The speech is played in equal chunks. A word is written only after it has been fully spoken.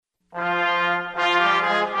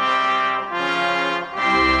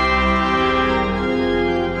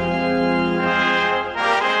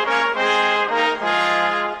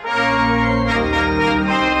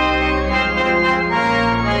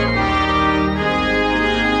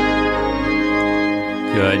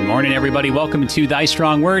Good morning, everybody. Welcome to Thy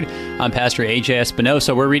Strong Word. I'm Pastor A.J.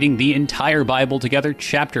 Espinosa. We're reading the entire Bible together,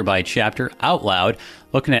 chapter by chapter, out loud,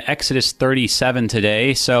 looking at Exodus 37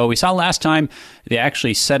 today. So we saw last time they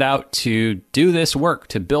actually set out to do this work,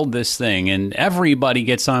 to build this thing, and everybody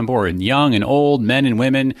gets on board, young and old, men and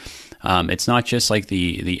women. It's not just like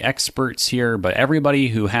the experts here, but everybody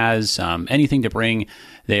who has anything to bring,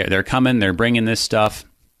 they're coming, they're bringing this stuff.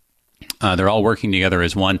 They're all working together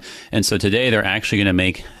as one. And so today they're actually going to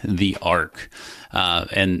make the ark.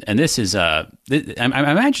 And this is, I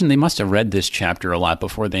imagine they must have read this chapter a lot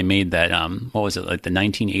before they made that, what was it, like the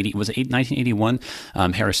 1981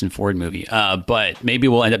 Harrison Ford movie? But maybe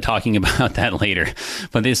we'll end up talking about that later.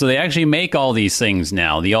 But so they actually make all these things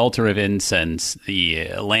now, the altar of incense, the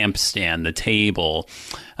lampstand, the table.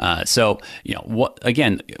 So, what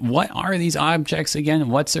are these objects again?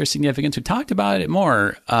 What's their significance? We talked about it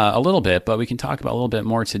more a little bit, but we can talk about a little bit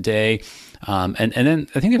more today. And then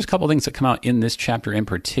I think there's a couple of things that come out in this chapter in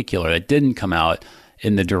particular that didn't come out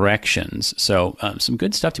in the directions. So some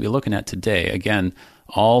good stuff to be looking at today. Again,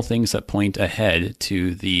 all things that point ahead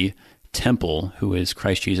to the temple, who is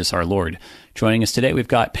Christ Jesus our Lord. Joining us today, we've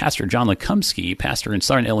got Pastor John Lekumsky, pastor in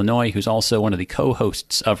Southern Illinois, who's also one of the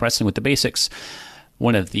co-hosts of Wrestling with the Basics,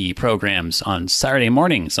 one of the programs on Saturday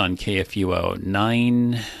mornings on KFUO.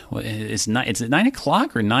 It's 9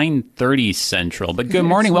 o'clock or 9:30 Central. But good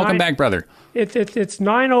morning. Welcome back, brother. It's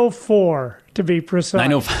 9:04 to be precise.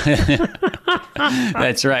 9:05.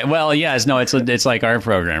 That's right. Well, yes, no, it's like our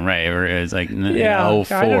program, right? It's like 04. I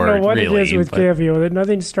don't know what really, it is with KFUO. That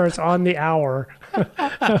nothing starts on the hour.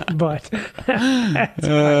 But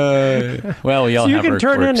well, we all so you have can our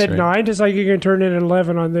turn quirks, in at right? 9, just like you can turn in at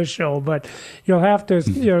 11 on this show. But you'll have to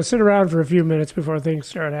sit around for a few minutes before things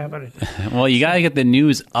start happening. Well, you got to get the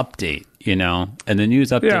news update, and the news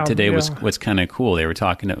update today was kind of cool. They were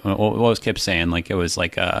talking. What was kept saying? Like it was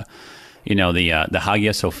like the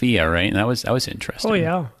Hagia Sophia, right? And that was interesting. Oh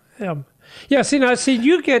yeah. Yeah,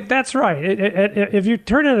 you get, that's right. If you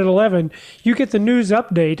turn in at 11, you get the news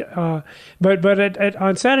update, but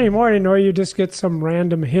on Saturday morning, or you just get some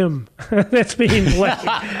random hymn that's being played.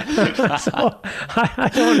 So I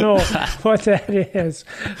don't know what that is.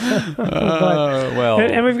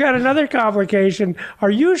 And we've got another complication.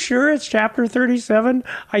 Are you sure it's chapter 37?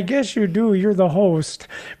 I guess you do. You're the host.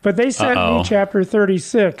 But they sent me chapter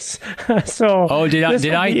 36. So did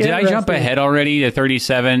I jump ahead already to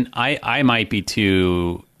 37? I might be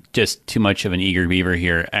too much of an eager beaver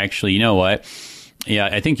here. Actually, you know what? Yeah,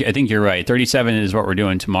 I think you're right. 37 is what we're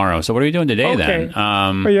doing tomorrow. So what are we doing today then?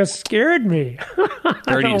 Well, you scared me.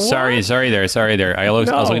 30. Sorry there. I was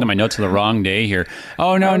looking at my notes on the wrong day here.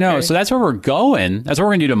 Oh no, no. So that's where we're going. That's what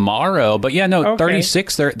we're gonna do tomorrow. But yeah, no,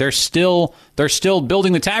 36. They're still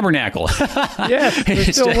building the tabernacle. Yes,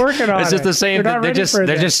 they're still working on it. It's just the same. They're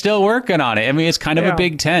just still working on it. I mean, it's kind of a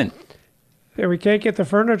big tent. Yeah, we can't get the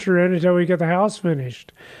furniture in until we get the house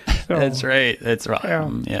finished. So, that's right. That's right.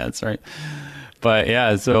 Yeah, that's right. But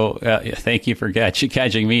yeah, so thank you for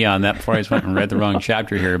catching me on that before I just went and read the wrong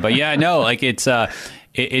chapter here. But yeah, no, like it's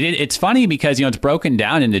funny because it's broken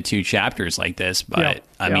down into two chapters like this. But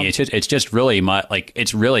I mean, it's just really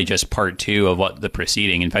it's really just part two of what the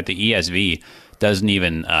preceding. In fact, the ESV doesn't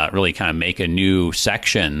even really kind of make a new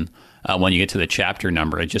section. When you get to the chapter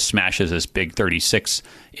number, it just smashes this big 36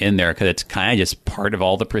 in there because it's kind of just part of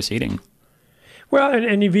all the preceding. Well,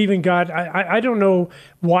 and you've even got, I don't know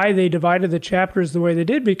why they divided the chapters the way they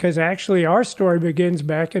did, because actually our story begins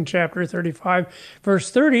back in chapter 35, verse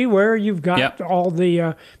 30, where you've got all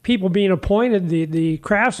the people being appointed, the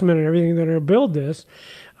craftsmen and everything that are going to build this.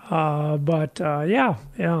 So,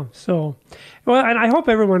 well, and I hope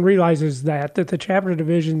everyone realizes that the chapter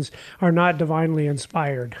divisions are not divinely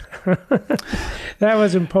inspired. That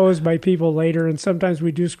was imposed by people later, and sometimes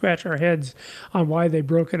we do scratch our heads on why they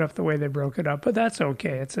broke it up the way they broke it up, but that's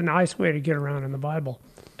okay. It's a nice way to get around in the Bible.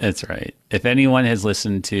 That's right. If anyone has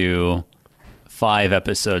listened to 5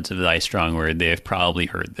 episodes of Thy Strong Word, they have probably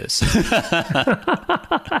heard this. That's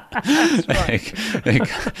right.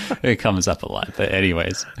 It comes up a lot. But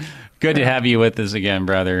anyways, good to have you with us again,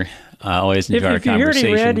 brother. Always enjoy our conversations. If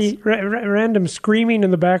you hear any random screaming in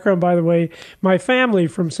the background, by the way, my family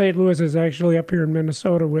from St. Louis is actually up here in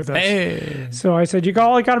Minnesota with us. Hey. So I said, you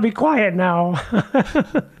all got to be quiet now.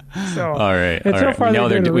 So, all right. So far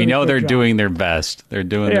we know they're doing their best. They're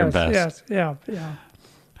doing their best. Yeah.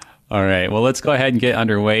 All right. Well, let's go ahead and get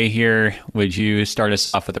underway here. Would you start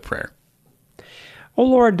us off with a prayer? Oh,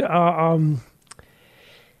 Lord,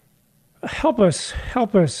 help us.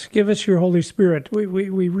 Give us your Holy Spirit.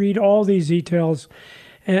 We read all these details,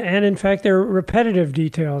 And in fact, they're repetitive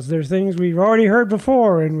details. There's things we've already heard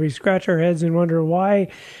before, and we scratch our heads and wonder why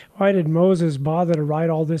did Moses bother to write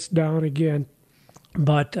all this down again?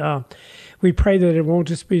 But we pray that it won't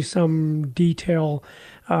just be some detail,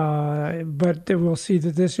 but that we'll see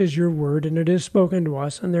that this is your word and it is spoken to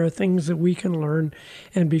us, and there are things that we can learn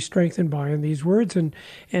and be strengthened by in these words,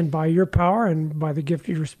 and by your power and by the gift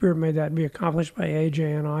of your Spirit, may that be accomplished by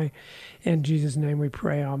AJ and I. In Jesus' name we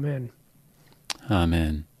pray, amen.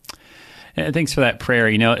 Amen. And thanks for that prayer.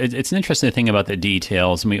 You know, it's an interesting thing about the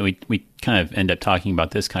details. I mean, we kind of end up talking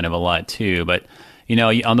about this kind of a lot too, but you know,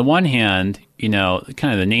 on the one hand, you know,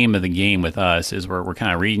 kind of the name of the game with us is we're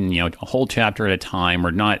kind of reading, you know, a whole chapter at a time.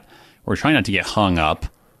 We're trying not to get hung up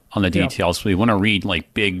on the details. So we want to read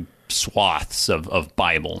like big swaths of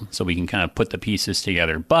Bible so we can kind of put the pieces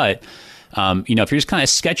together. But, you know, if you're just kind of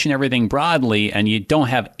sketching everything broadly and you don't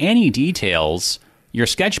have any details, your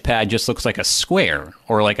sketch pad just looks like a square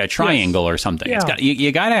or like a triangle or something. Yeah.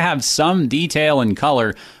 You got to have some detail and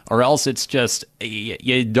color, or else it's just,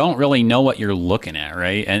 you don't really know what you're looking at,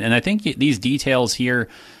 right? And I think these details here,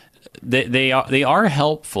 they are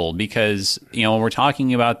helpful because, you know, when we're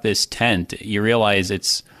talking about this tent, you realize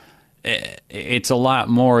it's a lot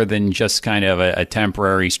more than just kind of a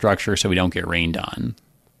temporary structure so we don't get rained on.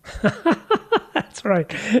 That's right.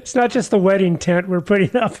 It's not just the wedding tent we're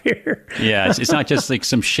putting up here. Yeah, it's not just like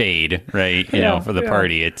some shade, right? You know, for the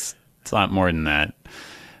party. It's a lot more than that.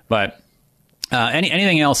 But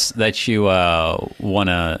anything else that you want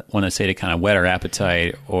to say to kind of whet our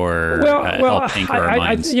appetite or help anchor our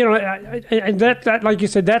minds? You know, and that like you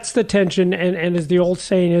said, that's the tension. And as the old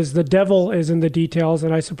saying is, the devil is in the details,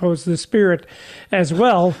 and I suppose the Spirit as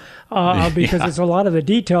well. Because it's a lot of the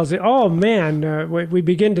details. Oh man, we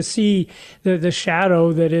begin to see the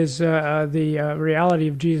shadow that is the reality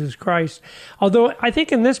of Jesus Christ. Although I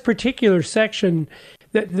think in this particular section,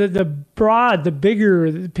 the broad, the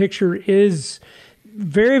bigger picture is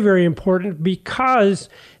very, very important, because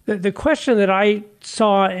the question that I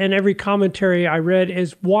saw in every commentary I read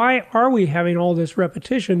is, why are we having all this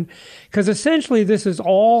repetition? Because essentially this is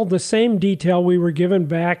all the same detail we were given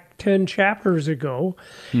back 10 chapters ago.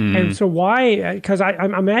 And so why? Because I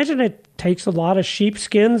imagine it takes a lot of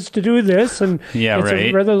sheepskins to do this, and it's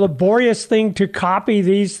a rather laborious thing to copy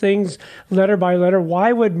these things letter by letter.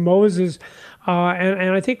 Why would Moses,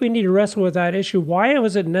 and I think we need to wrestle with that issue, why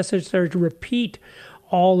was it necessary to repeat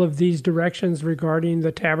all of these directions regarding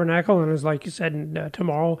the tabernacle, and as like you said,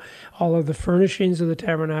 tomorrow, all of the furnishings of the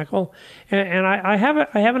tabernacle, and I have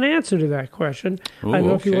an answer to that question. Ooh, I don't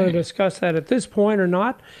know if you want to discuss that at this point or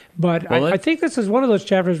not, but I think this is one of those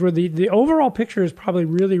chapters where the overall picture is probably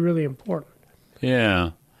really, really important. Yeah.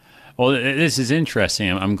 Well, this is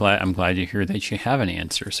interesting. I'm glad to hear that you have an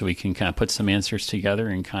answer, so we can kind of put some answers together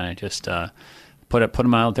and kind of just put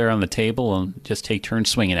them out there on the table and just take turns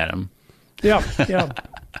swinging at them. Yeah.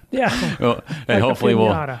 Well, and hopefully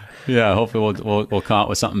we'll come out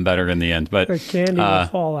with something better in the end. But the candy will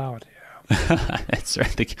fall out. That's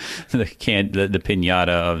right. The piñata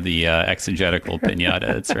of the exegetical piñata.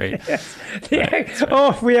 That's right. Yes.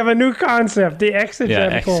 Oh, we have a new concept. The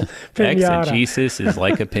exegetical piñata. Exegesis is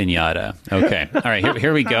like a piñata. Okay. All right.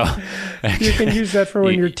 Here we go. You can use that for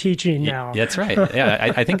when you're teaching now. That's right.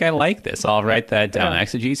 Yeah, I think I like this. I'll write that down. Yeah.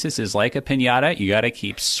 Exegesis is like a piñata. You got to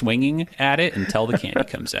keep swinging at it until the candy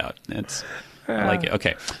comes out. I like it.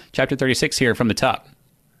 Okay. Chapter 36 here from the top.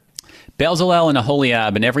 Bezalel and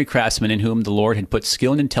Aholiab and every craftsman in whom the Lord had put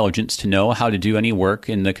skill and intelligence to know how to do any work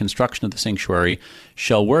in the construction of the sanctuary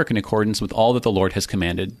shall work in accordance with all that the Lord has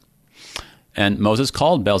commanded. And Moses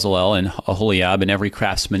called Bezalel and Aholiab and every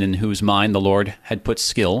craftsman in whose mind the Lord had put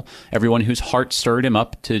skill, everyone whose heart stirred him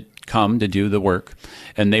up to come to do the work.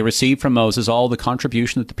 And they received from Moses all the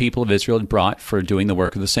contribution that the people of Israel had brought for doing the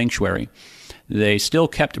work of the sanctuary. They still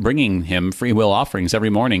kept bringing him free will offerings every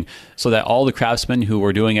morning, so that all the craftsmen who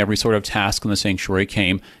were doing every sort of task in the sanctuary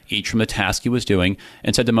came, each from the task he was doing,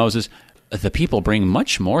 and said to Moses, "The people bring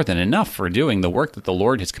much more than enough for doing the work that the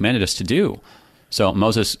Lord has commanded us to do." So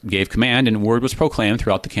Moses gave command, and word was proclaimed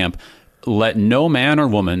throughout the camp, "Let no man or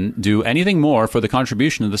woman do anything more for the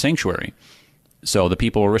contribution of the sanctuary." So the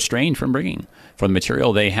people were restrained from bringing, for the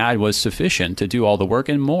material they had was sufficient to do all the work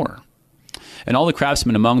and more. And all the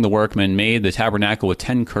craftsmen among the workmen made the tabernacle with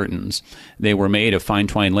 10 curtains. They were made of fine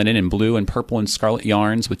twined linen and blue and purple and scarlet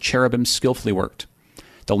yarns with cherubim skillfully worked.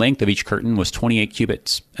 The length of each curtain was 28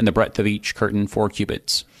 cubits, and the breadth of each curtain 4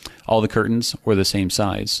 cubits. All the curtains were the same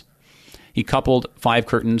size. He coupled 5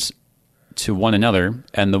 curtains to one another,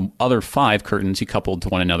 and the other 5 curtains he coupled to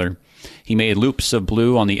one another. He made loops of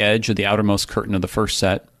blue on the edge of the outermost curtain of the first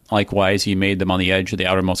set. Likewise, he made them on the edge of the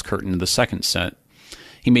outermost curtain of the second set.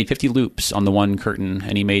 He made 50 loops on the one curtain,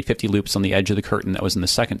 and he made 50 loops on the edge of the curtain that was in the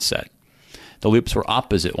second set. The loops were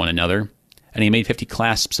opposite one another, and he made 50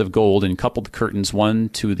 clasps of gold and coupled the curtains one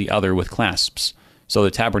to the other with clasps, so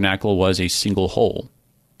the tabernacle was a single whole.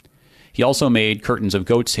 He also made curtains of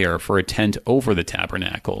goat's hair for a tent over the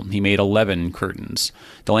tabernacle. He made 11 curtains.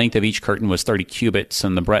 The length of each curtain was 30 cubits,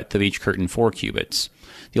 and the breadth of each curtain 4 cubits.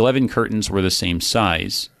 The 11 curtains were the same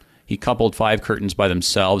size. He coupled 5 curtains by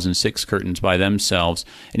themselves and 6 curtains by themselves,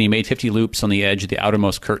 and he made 50 loops on the edge of the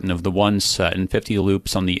outermost curtain of the one set and 50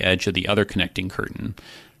 loops on the edge of the other connecting curtain.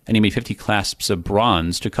 And he made 50 clasps of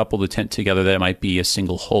bronze to couple the tent together that it might be a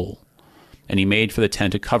single whole. And he made for the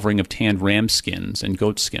tent a covering of tanned ram skins and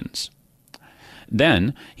goat skins.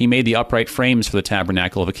 Then he made the upright frames for the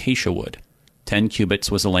tabernacle of acacia wood. 10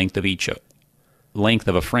 cubits was the length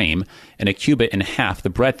of a frame, and a cubit and a half the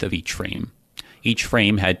breadth of each frame. Each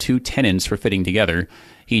frame had 2 tenons for fitting together.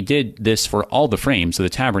 He did this for all the frames of the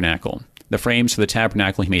tabernacle. The frames for the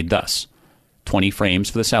tabernacle he made thus: 20 frames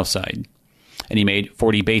for the south side. And he made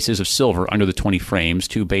 40 bases of silver under the 20 frames,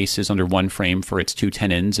 2 bases under one frame for its 2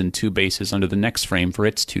 tenons, and 2 bases under the next frame for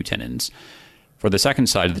its 2 tenons. For the second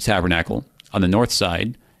side of the tabernacle, on the north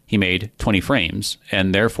side, he made 20 frames,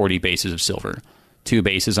 and their 40 bases of silver, 2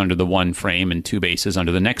 bases under the one frame and 2 bases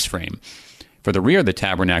under the next frame. For the rear of the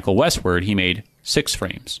tabernacle westward, he made 6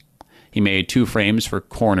 frames. He made 2 frames for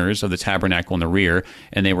corners of the tabernacle in the rear,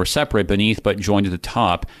 and they were separate beneath but joined at the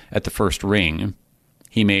top at the first ring.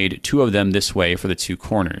 He made 2 of them this way for the 2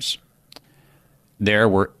 corners. There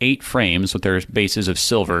were 8 frames with their bases of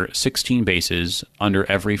silver, 16 bases, under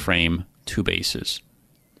every frame, 2 bases.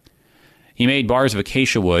 He made bars of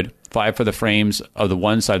acacia wood, 5 for the frames of the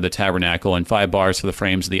one side of the tabernacle, and 5 bars for the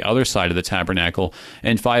frames of the other side of the tabernacle,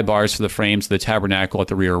 and 5 bars for the frames of the tabernacle at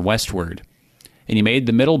the rear westward. And he made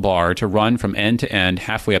the middle bar to run from end to end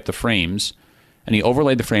halfway up the frames, and he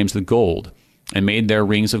overlaid the frames with gold, and made their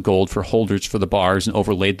rings of gold for holders for the bars, and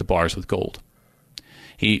overlaid the bars with gold.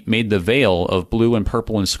 He made the veil of blue and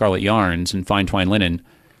purple and scarlet yarns and fine twined linen,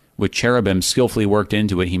 with cherubim skillfully worked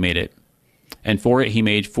into it he made it. And for it he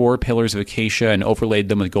made 4 pillars of acacia and overlaid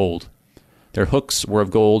them with gold. Their hooks were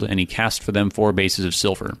of gold, and he cast for them 4 bases of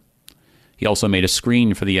silver. He also made a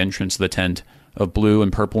screen for the entrance of the tent of blue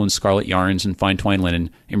and purple and scarlet yarns and fine twined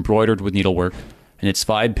linen, embroidered with needlework, and its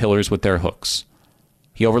 5 pillars with their hooks.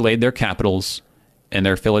 He overlaid their capitals, and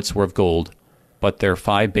their fillets were of gold, but their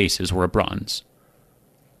 5 bases were of bronze.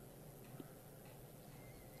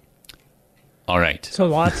 All right. So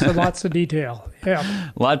lots and lots of detail.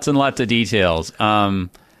 Yeah. Lots and lots of details. I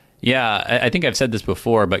think I've said this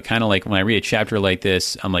before, but kind of like when I read a chapter like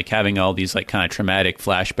this, I'm like having all these like kind of traumatic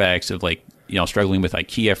flashbacks of like, struggling with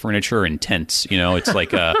IKEA furniture and tents. It's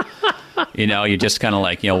like you just kind of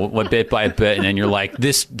like, what bit by bit, and then you're like,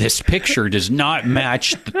 this picture does not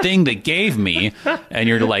match the thing that gave me, and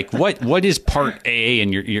you're like, what is part A?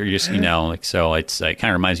 And you're just so it kind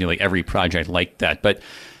of reminds me of like every project like that, but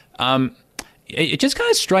it just kind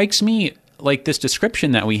of strikes me like this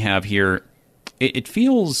description that we have here. It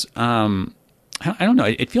feels I don't know.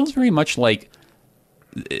 It feels very much like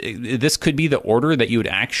this could be the order that you would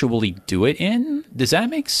actually do it in. Does that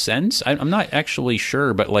make sense? I'm not actually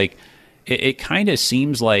sure, but like it kind of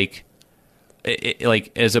seems like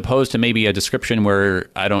like as opposed to maybe a description where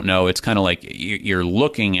I don't know. It's kind of like you're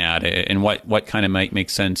looking at it and what kind of might make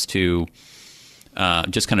sense to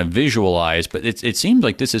just kind of visualize. But it seems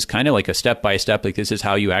like this is kind of like a step by step. Like this is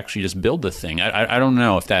how you actually just build the thing. I don't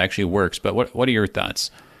know if that actually works. But what are your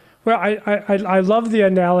thoughts? Well, I love the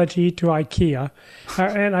analogy to IKEA,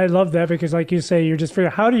 and I love that because, like you say, you're just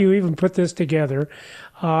figuring how do you even put this together?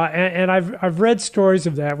 And I've read stories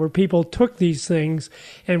of that where people took these things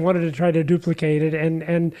and wanted to try to duplicate it,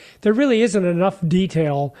 and there really isn't enough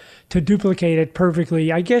detail to duplicate it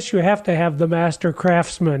perfectly. I guess you have to have the master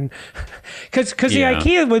craftsman, because the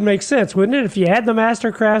IKEA would make sense, wouldn't it? If you had the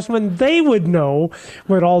master craftsman, they would know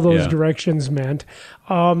what all those directions meant.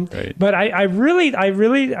 Right. But I really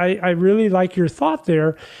like your thought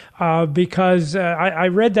there, because I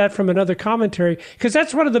read that from another commentary, because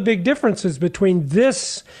that's one of the big differences between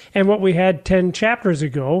this and what we had 10 chapters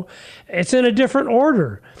ago. It's in a different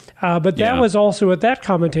order. But that was also what that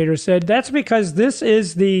commentator said. That's because this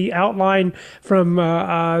is the outline from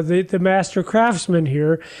the master craftsman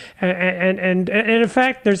here, and in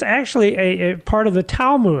fact, there's actually a part of the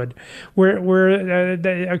Talmud where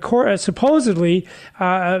supposedly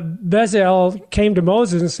Bezalel came to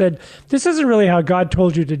Moses and said, "This isn't really how God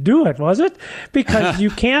told you to do it, was it? Because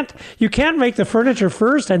you can't make the furniture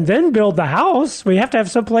first and then build the house. We have to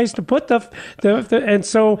have some place to put the and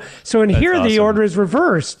so in here awesome. The order is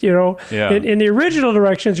reversed." Yeah. In the original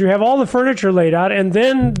directions, you have all the furniture laid out and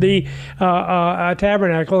then the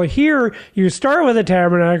tabernacle. Here, you start with the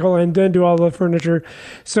tabernacle and then do all the furniture.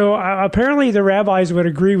 So apparently the rabbis would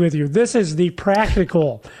agree with you. This is the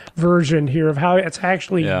practical version here of how it's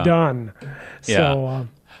actually done. So,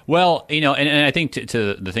 well, and I think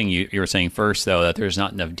to the thing you were saying first, though, that there's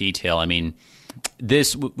not enough detail. I mean,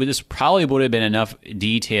 this probably would have been enough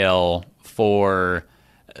detail for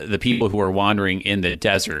the people who are wandering in the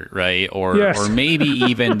desert, right? Or maybe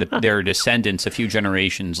even their descendants a few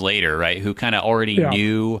generations later, right? Who kind of already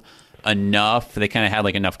knew enough. They kind of had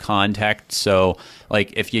like enough context. So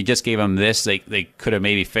like if you just gave them this, they could have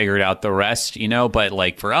maybe figured out the rest, But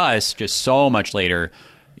like for us, just so much later,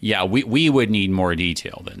 we would need more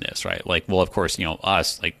detail than this, right? Like, well, of course,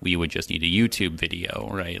 us, like, we would just need a YouTube video,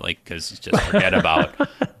 right? Like, because just forget about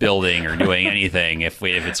building or doing anything if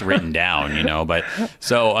it's written down, But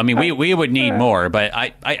so, I mean, we would need more. But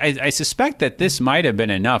I suspect that this might have been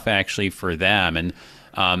enough actually for them, and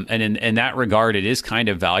in that regard, it is kind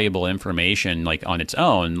of valuable information, like on its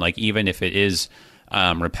own, like even if it is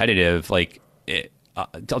repetitive. Like,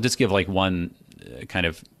 I'll just give like one kind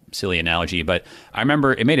of silly analogy, but I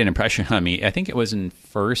remember it made an impression on me. I think it was in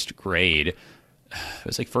first grade. It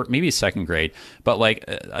was like maybe second grade, but like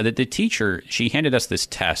the teacher, she handed us this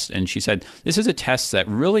test, and she said, "This is a test that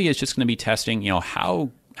really is just going to be testing, how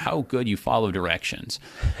good you follow directions,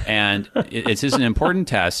 and it's an important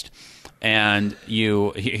test." And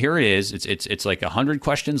here it is. It's like 100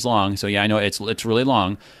 questions long. So I know it's really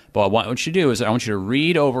long. But what I want you to do is I want you to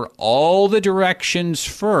read over all the directions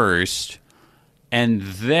first, and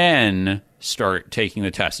then start taking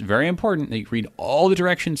the test. Very important that you read all the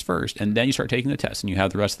directions first, and then you start taking the test, and you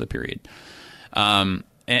have the rest of the period.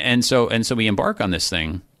 And so we embark on this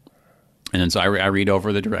thing, and then so I read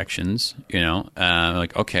over the directions.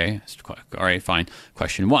 Like, okay, all right, fine.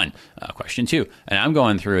 Question 1, question 2, and I'm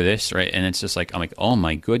going through this, right? And it's just like I'm like, oh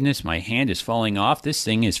my goodness, my hand is falling off. This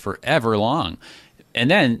thing is forever long.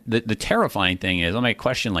 And then the terrifying thing is, I'm like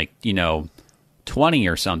question 20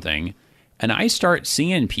 or something. And I start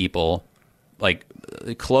seeing people like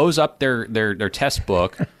close up their test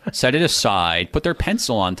book, set it aside, put their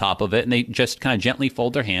pencil on top of it, and they just kind of gently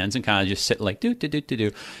fold their hands and kind of just sit like do.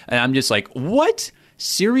 And I'm just like, what?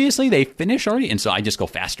 Seriously? They finish already? And so I just go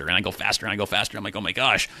faster and I go faster and I go faster. I'm like, oh my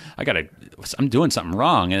gosh, I'm doing something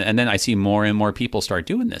wrong. And then I see more and more people start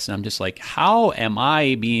doing this. And I'm just like, how am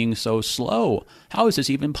I being so slow? How is this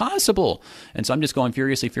even possible? And so I'm just going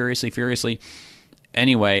furiously.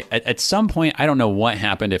 Anyway, at some point, I don't know what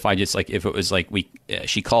happened, if it was like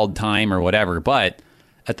she called time or whatever, but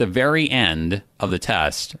at the very end of the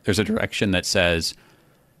test, there's a direction that says,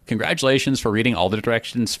 "Congratulations for reading all the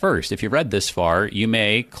directions first. If you read this far, you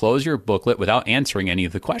may close your booklet without answering any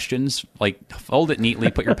of the questions. Like, fold it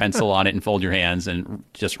neatly, put your pencil on it, and fold your hands, and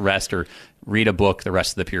just rest or read a book the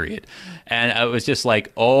rest of the period." And I was just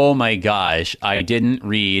like, oh my gosh, I didn't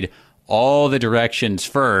read all the directions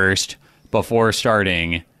first before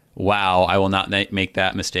starting. Wow, I will not make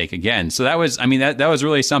that mistake again. So that was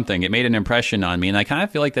really something. It made an impression on me. And I kind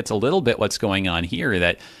of feel like that's a little bit what's going on here,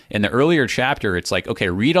 that in the earlier chapter, it's like, okay,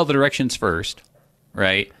 read all the directions first,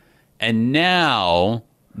 right? And now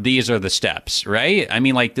these are the steps, right? I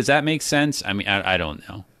mean, like, does that make sense? I mean, I don't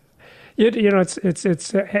know. It's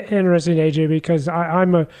interesting, AJ, because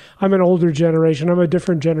I'm an older generation. I'm a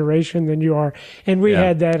different generation than you are, and we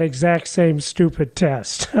had that exact same stupid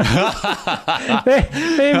test. They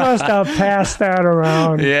must have passed that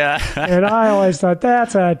around. Yeah, and I always thought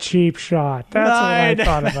that's a cheap shot. That's what I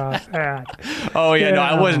thought about that. Oh yeah, no,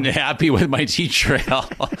 I wasn't happy with my teacher at all.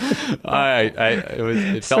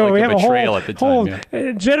 It felt like a betrayal at the time.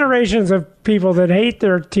 Generations of people that hate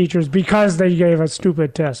their teachers because they gave a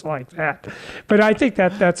stupid test like that. But I think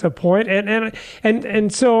that's a point,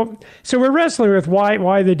 and so we're wrestling with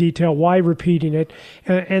why the detail, why repeating it,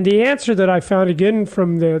 and the answer that I found again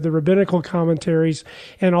from the rabbinical commentaries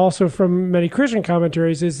and also from many Christian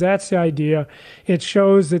commentaries is that's the idea. It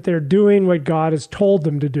shows that they're doing what God has told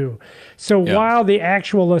them to do. So while the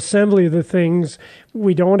actual assembly of the things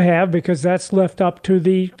we don't have, because that's left up to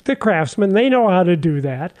the craftsmen, they know how to do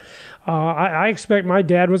that. I expect my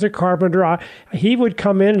dad was a carpenter. He would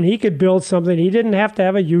come in and he could build something. He didn't have to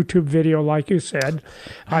have a YouTube video, like you said.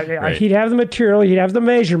 Right. He'd have the material, he'd have the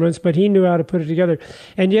measurements, but he knew how to put it together.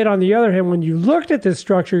 And yet, on the other hand, when you looked at this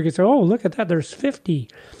structure, you could say, oh, look at that. There's 50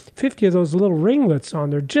 of those little ringlets on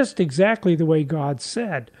there, just exactly the way God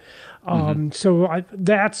said. So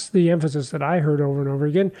that's the emphasis that I heard over and over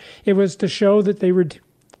again. It was to show that they were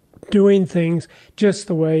doing things just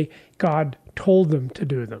the way God told them to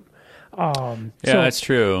do them. That's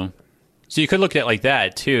true. So you could look at it like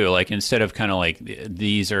that too. Like instead of kind of like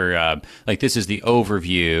these are like this is the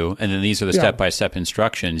overview, and then these are the step-by-step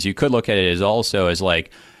instructions. You could look at it as also as like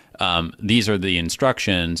these are the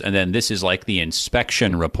instructions, and then this is like the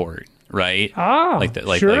inspection report, right? Like the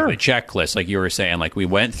checklist, like you were saying. Like we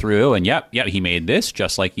went through, and yep, he made this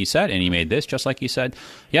just like he said, and he made this just like he said.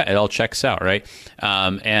 Yeah, it all checks out, right?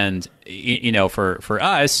 And you know, for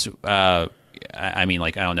us, I mean,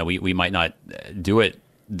 like I don't know, we might not do it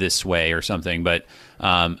this way or something, but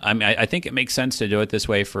I mean, I think it makes sense to do it this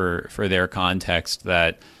way for their context.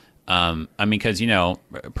 That I mean, because you know,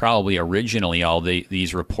 probably originally all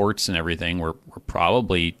these reports and everything were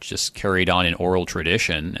probably just carried on in oral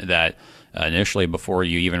tradition. That initially, before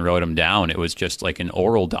you even wrote them down, it was just like an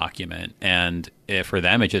oral document, and for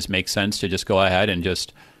them, it just makes sense to just go ahead and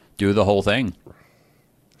just do the whole thing.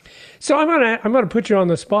 So I'm gonna put you on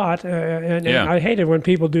the spot, and I hate it when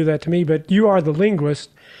people do that to me. But you are the linguist,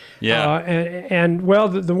 and well,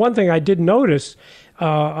 the one thing I did notice,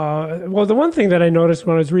 the one thing that I noticed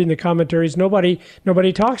when I was reading the commentaries, nobody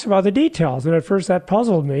talks about the details, and at first that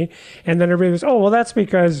puzzled me. And then everybody was, oh, well, that's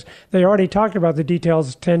because they already talked about the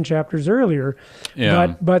details 10 chapters earlier.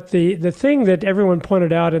 Yeah. But the thing that everyone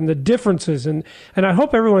pointed out and the differences, and I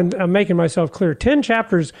hope I'm making myself clear. 10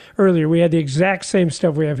 chapters earlier, we had the exact same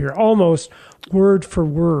stuff we have here, almost word for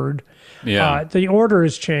word. Yeah. The order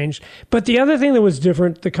has changed. But the other thing that was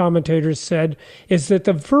different, the commentators said, is that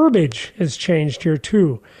the verbiage has changed here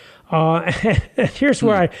too. And here's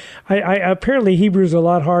where I apparently Hebrew's a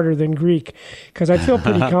lot harder than Greek, because I feel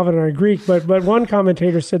pretty confident on Greek. But one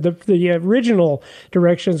commentator said the original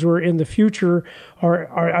directions were in the future, or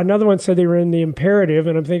another one said they were in the imperative.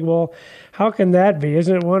 And I'm thinking, well, how can that be?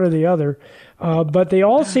 Isn't it one or the other? But they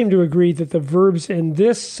all seem to agree that the verbs in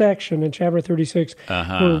this section in chapter 36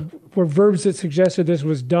 were verbs that suggested this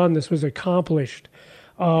was done, this was accomplished.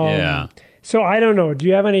 So I don't know. Do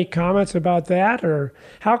you have any comments about that? Or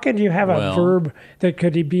how can you have a verb that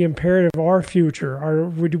could be imperative or future? Or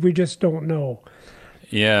we just don't know?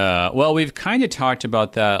 Yeah. Well, we've kind of talked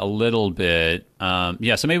about that a little bit. So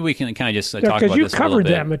maybe we can kind of just talk about this a little bit. Because you covered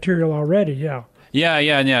that material already,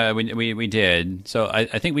 Yeah, we did. So I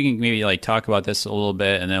think we can maybe like talk about this a little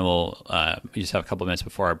bit, and then we'll we just have a couple of minutes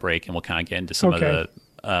before our break, and we'll kind of get into some of the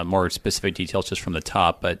more specific details just from the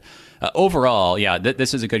top. But overall,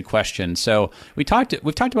 this is a good question. So we've talked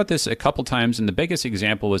about this a couple times, and the biggest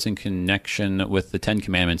example was in connection with the Ten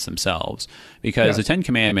Commandments themselves, because the Ten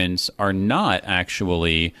Commandments are not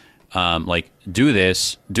actually like do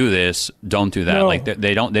this, don't do that. No. Like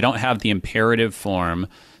they don't have the imperative form.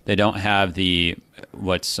 They don't have the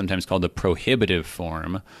what's sometimes called the prohibitive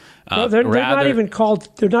form. They're not even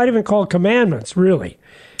called commandments, really.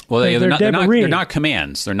 Well, they're not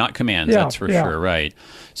commands. They're not commands. That's for sure, right?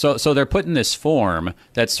 So they're put in this form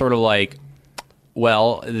that's sort of like,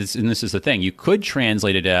 well, and this is the thing. You could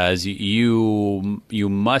translate it as you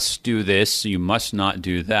must do this, you must not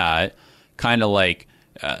do that. Kind of like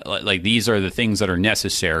these are the things that are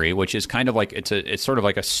necessary, which is kind of like it's sort of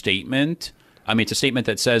like a statement. I mean, it's a statement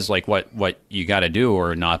that says like what you got to do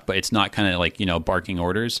or not, but it's not kind of like, barking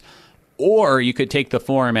orders. Or you could take the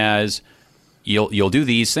form as you'll do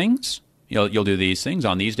these things. You'll do these things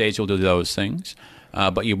on these days. You'll do those things,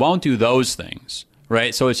 but you won't do those things,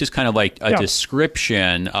 right? So it's just kind of like a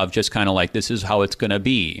description of just kind of like this is how it's going to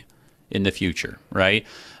be in the future, right?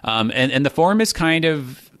 And the form is kind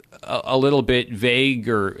of a little bit vague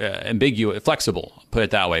or ambiguous, flexible, put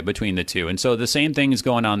it that way, between the two. And so the same thing is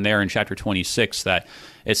going on there in chapter 26, that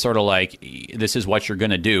it's sort of like, this is what you're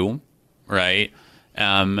going to do, right?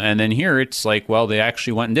 And then here it's like, well, they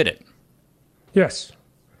actually went and did it. Yes.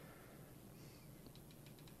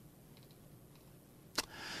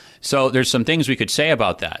 So there's some things we could say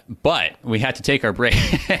about that, but we had to take our break.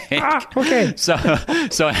 Okay.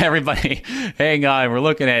 So everybody, hang on. We're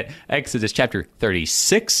looking at Exodus chapter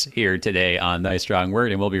 36 here today on Thy Strong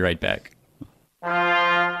Word, and we'll be right back.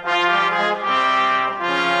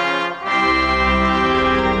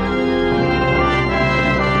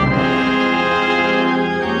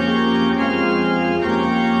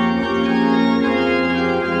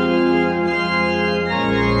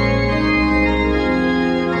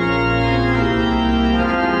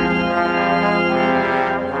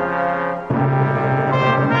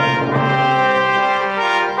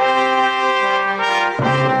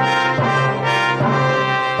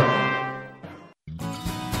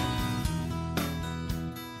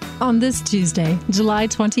 On this Tuesday, July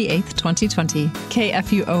 28th, 2020,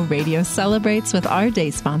 KFUO Radio celebrates with our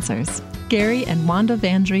day sponsors, Gary and Wanda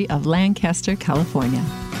Vandry of Lancaster, California.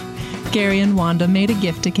 Gary and Wanda made a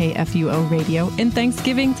gift to KFUO Radio in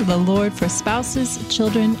thanksgiving to the Lord for spouses,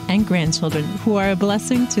 children, and grandchildren who are a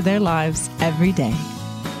blessing to their lives every day.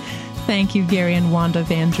 Thank you, Gary and Wanda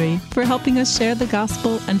Vandry, for helping us share the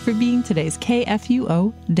gospel and for being today's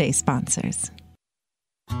KFUO Day sponsors.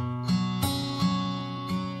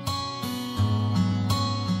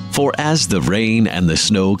 For as the rain and the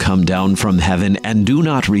snow come down from heaven and do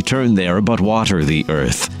not return there, but water the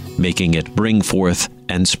earth, making it bring forth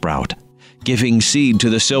and sprout, giving seed to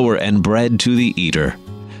the sower and bread to the eater,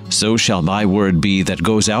 so shall my word be that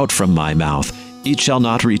goes out from my mouth. It shall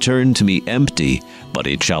not return to me empty, but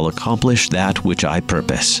it shall accomplish that which I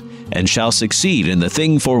purpose, and shall succeed in the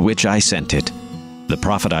thing for which I sent it. The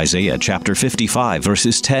prophet Isaiah chapter 55,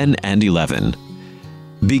 verses 10 and 11.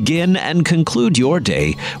 Begin and conclude your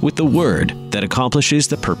day with the word that accomplishes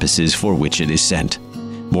the purposes for which it is sent.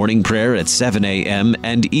 Morning prayer at 7 a.m.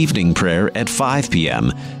 and evening prayer at 5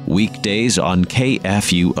 p.m. Weekdays on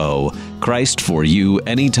KFUO. Christ for you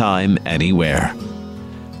anytime, anywhere.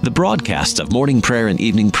 The broadcasts of morning prayer and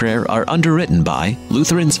evening prayer are underwritten by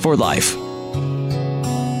Lutherans for Life.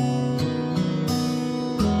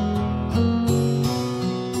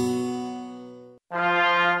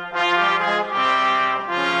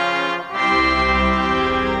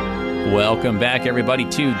 Welcome back, everybody,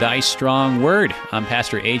 to Thy Strong Word. I'm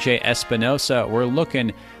Pastor AJ Espinosa. We're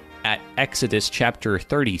looking at Exodus chapter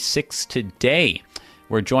 36 today.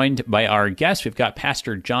 We're joined by our guest. We've got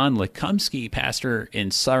Pastor John Lekumsky, pastor in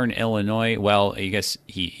Southern Illinois. Well, I guess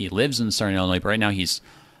he lives in Southern Illinois, but right now he's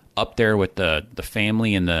up there with the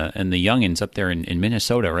family and the youngins up there in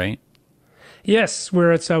Minnesota, right? Yes,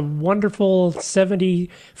 where it's a wonderful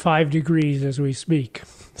 75 degrees as we speak.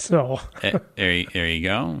 So there you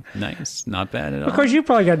go. Nice. Not bad at all. Of course, you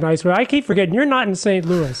probably got nice weather. I keep forgetting you're not in St.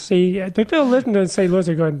 Louis. See, people listening to St. Louis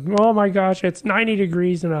are going, "Oh my gosh, it's 90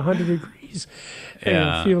 degrees and 100 degrees."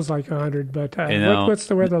 Yeah. It feels like 100. But know, what's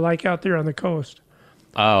the weather like out there on the coast?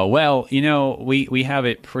 Oh, well, we have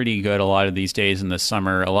it pretty good a lot of these days in the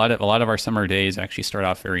summer. A lot of our summer days actually start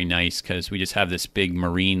off very nice because we just have this big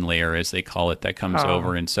marine layer, as they call it, that comes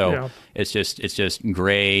over, and so it's just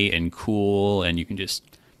gray and cool, and you can just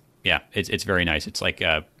it's very nice. It's like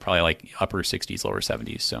probably like upper 60s, lower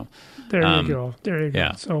 70s. So there you go.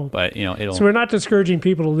 Yeah. So, but so we're not discouraging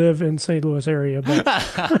people to live in St. Louis area, but.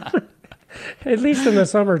 At least in the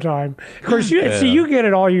summertime. Of course, you get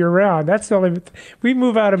it all year round. That's the only. We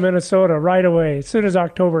move out of Minnesota right away as soon as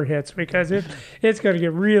October hits because it's going to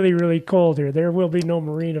get really, really cold here. There will be no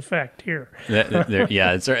marine effect here.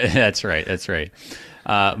 That's right. That's right.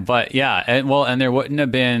 But yeah, and there wouldn't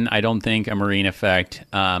have been, I don't think, a marine effect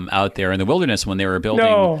out there in the wilderness when they were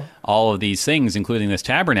building all of these things, including this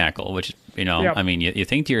tabernacle, which, I mean, you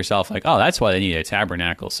think to yourself like, oh, that's why they need a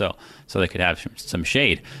tabernacle, so they could have some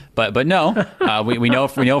shade. But no, we know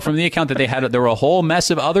from the account that there were a whole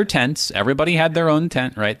mess of other tents. Everybody had their own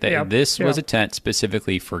tent, right? This was a tent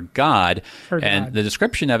specifically for God, and the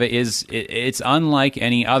description of it it's unlike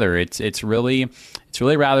any other. It's really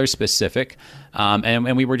rather specific.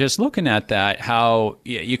 And we were just looking at that, how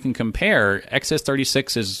you can compare. Exodus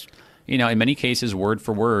 36 is, in many cases, word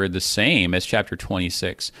for word, the same as chapter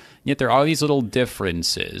 26. Yet there are these little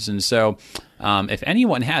differences. And so if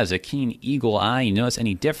anyone has a keen eagle eye, you notice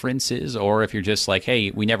any differences, or if you're just like,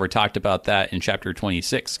 hey, we never talked about that in chapter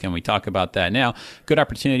 26, can we talk about that now? Good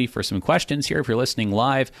opportunity for some questions here. If you're listening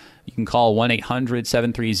live, you can call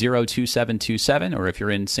 1-800-730-2727, or if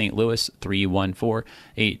you're in St. Louis,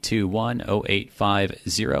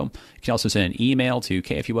 314-821-0850. You can also send an email to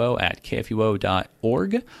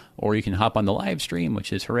kfuo@kfuo.org, or you can hop on the live stream,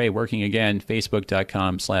 which is, hooray, working again,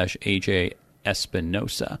 facebook.com/AJ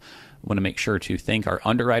Espinosa. Want to make sure to thank our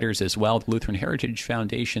underwriters as well, the Lutheran Heritage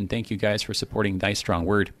Foundation. Thank you guys for supporting Thy Strong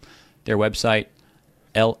Word. Their website,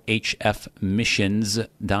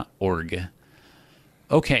 lhfmissions.org.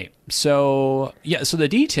 Okay, so the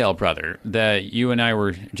detail, brother, that you and I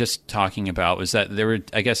were just talking about was that there were,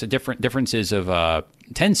 I guess, differences of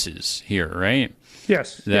tenses here, right?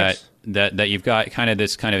 Yes. That you've got kind of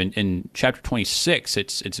this kind of in chapter 26.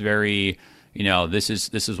 It's very, this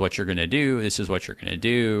is what you're going to do. This is what you're going to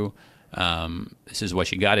do. This is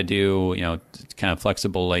what you got to do. It's kind of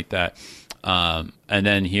flexible like that. And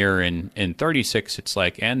then here in 36, it's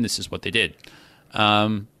like, and this is what they did.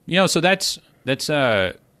 So that's.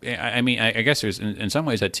 I mean, I guess there's in some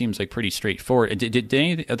ways that seems like pretty straightforward. Did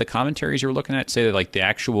any of the commentaries you were looking at say that like the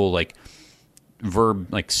actual like verb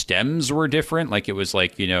like stems were different. Like it was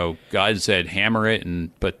like, God said hammer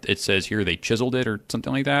it, but it says here they chiseled it or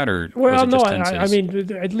something like that. Or well, was it no, just tenses? I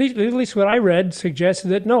mean, at least what I read suggested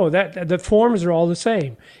that no, that the forms are all the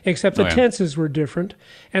same, except the tenses were different.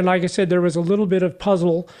 And like I said, there was a little bit of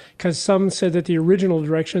puzzle because some said that the original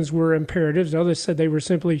directions were imperatives, others said they were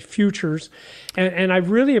simply futures. And I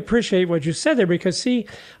really appreciate what you said there because, see,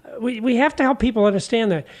 we have to help people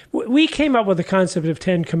understand that. We came up with the concept of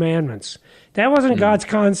 10 commandments. That wasn't God's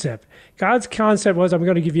concept. God's concept was, I'm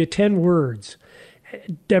going to give you 10 words,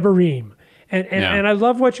 Devarim. And I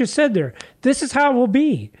love what you said there. This is how it will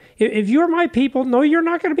be. If you're my people, no, you're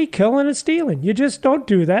not going to be killing and stealing. You just don't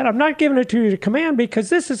do that. I'm not giving it to you to command because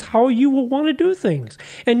this is how you will want to do things.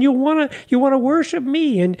 And you want to worship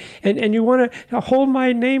me and you want to hold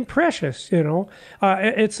my name precious,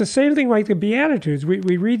 It's the same thing like the Beatitudes.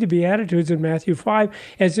 We read the Beatitudes in Matthew 5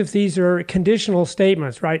 as if these are conditional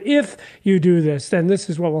statements, right? If you do this, then this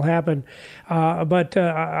is what will happen. But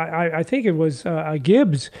I think it was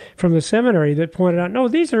Gibbs from the seminary that pointed out, no,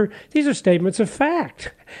 these are statements of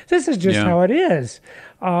fact. This is just how it is.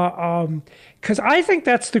 Because I think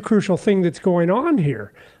that's the crucial thing that's going on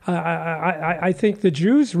here. I think the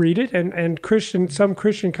Jews read it and some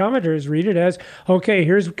Christian commentators read it as, okay,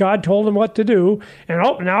 here's God told them what to do, and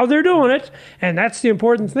now they're doing it, and that's the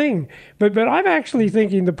important thing. But I'm actually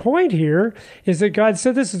thinking the point here is that God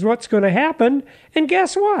said this is what's going to happen, and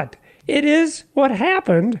guess what? It is what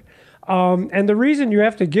happened. And the reason you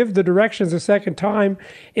have to give the directions a second time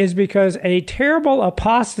is because a terrible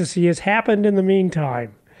apostasy has happened in the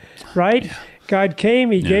meantime, right? Yeah. God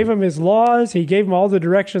came, he gave them his laws, he gave them all the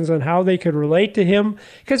directions on how they could relate to him,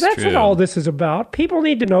 because that's what all this is about. People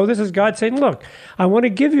need to know this is God saying, look, I want to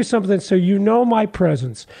give you something so you know my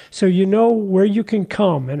presence, so you know where you can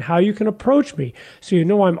come and how you can approach me, so you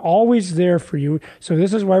know I'm always there for you, so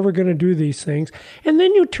this is why we're going to do these things. And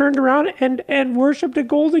then you turned around and worshiped a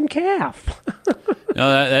golden calf. No,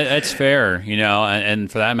 that's fair, and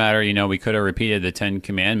for that matter, we could have repeated the 10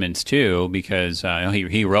 Commandments too, because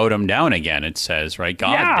he wrote them down again. It says, right?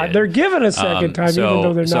 God did. They're given a second time, even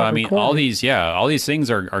though they're not recorded. all these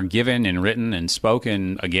things are given and written and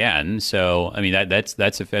spoken again. So, I mean, that's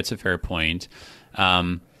a fair point.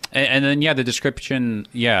 And then the description,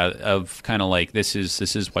 of kind of like this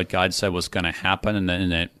is what God said was going to happen, and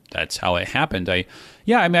then that's how it happened. I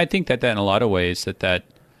think that in a lot of ways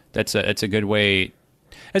that's a good way.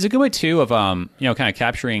 It's a good way too of kind of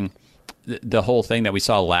capturing the whole thing that we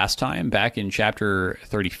saw last time back in chapter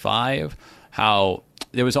 35. How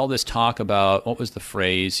there was all this talk about, what was the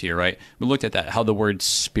phrase here, right? We looked at that, how the word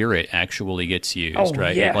spirit actually gets used,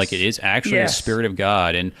 right? Yes. Like it is actually the Spirit of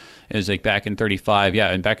God. And it was like back in 35,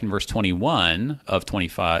 and back in verse 21 of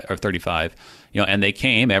 25 or 35, and they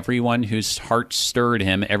came, everyone whose heart stirred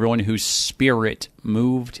him, everyone whose spirit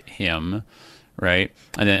moved him, right?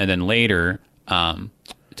 And then later,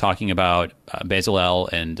 talking about Bezalel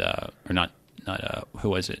and, who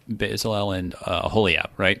was it? Bezalel and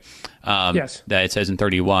Aholiab, right? Yes. That it says in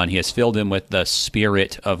 31, he has filled him with the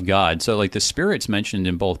Spirit of God. So like the Spirit's mentioned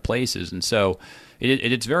in both places. And so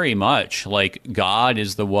it's very much like God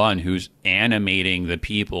is the one who's animating the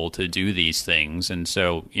people to do these things. And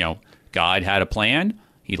so, God had a plan,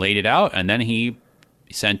 he laid it out, and then he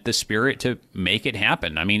sent the Spirit to make it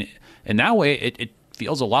happen. I mean, in that way, it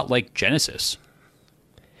feels a lot like Genesis.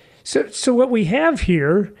 So what we have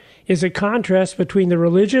here is a contrast between the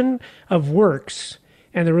religion of works,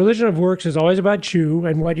 and the religion of works is always about you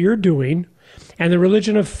and what you're doing, and the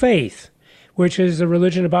religion of faith, which is a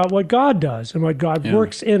religion about what God does and what God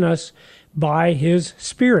works in us by his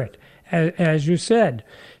Spirit, as you said.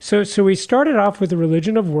 So we started off with the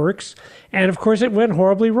religion of works, and of course it went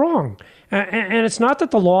horribly wrong. And it's not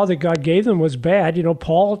that the law that God gave them was bad.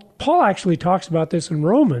 Paul actually talks about this in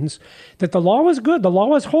Romans, that the law was good. The law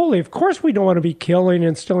was holy. Of course we don't want to be killing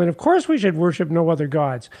and stealing. Of course we should worship no other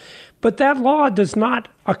gods. But that law does not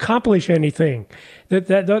accomplish anything.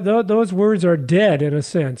 Those words are dead in a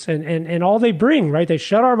sense. And all they bring, right, they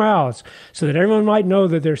shut our mouths so that everyone might know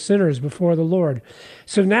that they're sinners before the Lord.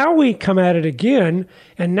 So now we come at it again,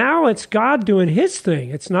 and now it's God doing his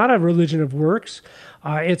thing. It's not a religion of works.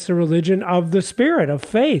 It's a religion of the Spirit, of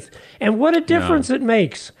faith. And what a difference it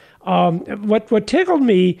makes. What tickled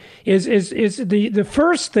me is the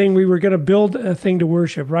first thing, we were going to build a thing to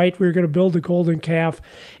worship, right? We were going to build a golden calf.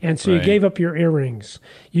 And so you gave up your earrings,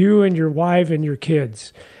 you and your wife and your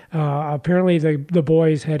kids. Apparently the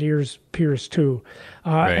boys had ears pierced too.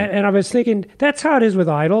 And I was thinking, that's how it is with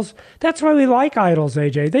idols. That's why we like idols,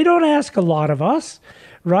 AJ. They don't ask a lot of us.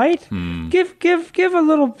 right? Give a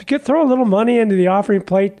little, throw a little money into the offering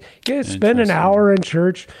plate. Spend an hour in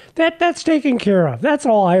church. That's taken care of. That's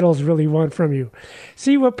all idols really want from you.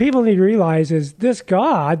 See, what people need to realize is this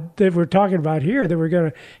God that we're talking about here, that we're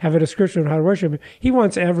going to have a description of how to worship him, he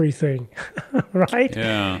wants everything, right?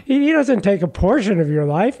 Yeah. He doesn't take a portion of your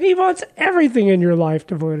life. He wants everything in your life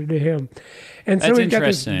devoted to him. And so That's we've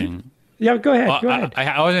interesting. Got this, yeah, go ahead. Well, go ahead.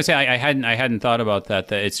 I was gonna say I hadn't thought about that.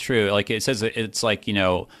 That it's true. Like it says, it's like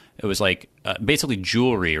it was like basically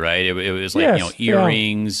jewelry, right? It was like Yes,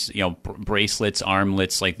 earrings, bracelets,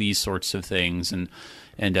 armlets, like these sorts of things, and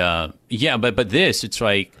but this, it's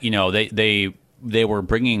like they were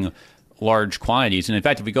bringing large quantities, and in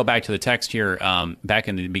fact, if we go back to the text here, back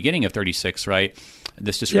in the beginning of 36, right?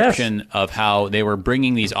 This description of how they were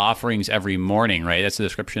bringing these offerings every morning, right? That's the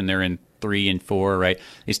description there in 3 and 4, right?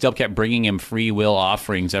 They still kept bringing him free will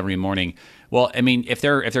offerings every morning. Well, I mean, if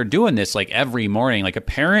they're doing this like every morning, like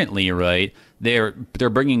apparently, right? They're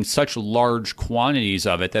bringing such large quantities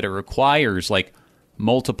of it that it requires like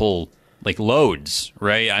multiple like loads,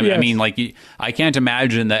 right? I mean, like I can't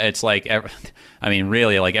imagine that it's like.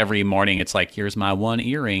 Really, like every morning, it's like, here's my one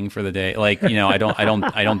earring for the day. Like, I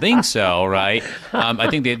don't think so, right? I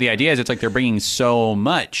think the idea is it's like they're bringing so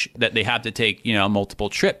much that they have to take, multiple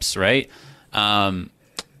trips, right? And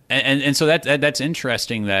so that's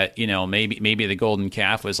interesting that maybe the golden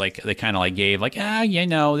calf was like they kind of like gave like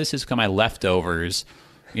this is my leftovers,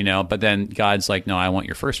 but then God's like, no, I want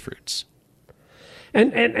your first fruits.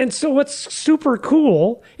 And so what's super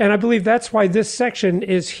cool, and I believe that's why this section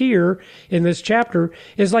is here in this chapter,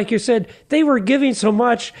 is like you said, they were giving so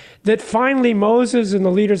much that finally Moses and the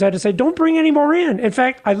leaders had to say, don't bring any more in. In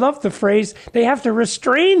fact, I love the phrase, they have to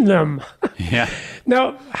restrain them. Yeah.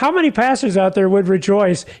 Now, how many pastors out there would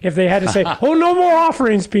rejoice if they had to say, oh, no more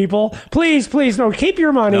offerings, people. Please, no, keep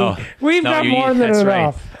your money. No, We've got more than enough.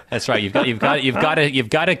 Right. That's right. You've got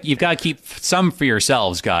to keep some for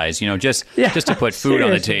yourselves, guys. Just to put food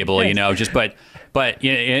on the table. Yes. But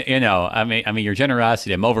I mean, your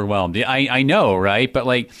generosity. I'm overwhelmed. I know, right? But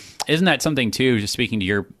like, isn't that something too? Just speaking to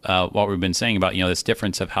your what we've been saying about this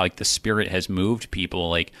difference of how like the Spirit has moved people.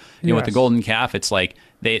 Like with the golden calf, it's like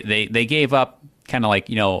they gave up. Kind of like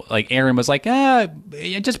like Aaron was like,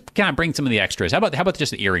 just kind of bring some of the extras. How about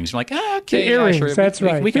just the earrings? I'm like, okay, the earrings. Sure. That's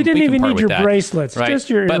right. We didn't even need your bracelets, right? Just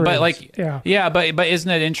your earrings. But like, but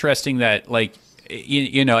isn't it interesting that like,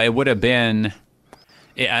 it would have been.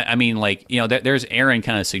 I mean, like, there's Aaron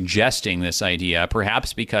kind of suggesting this idea,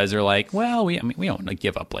 perhaps because they're like, well, we don't want to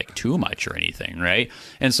give up like too much or anything, right?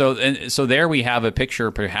 And so there we have a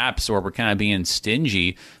picture, perhaps, where we're kind of being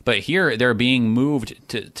stingy, but here they're being moved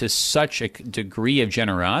to such a degree of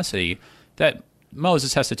generosity that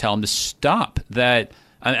Moses has to tell them to stop. That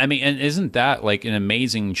I mean, and isn't that like an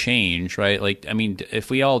amazing change, right? Like, I mean,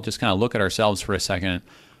 if we all just kind of look at ourselves for a second.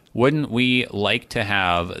 Wouldn't we like to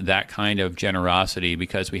have that kind of generosity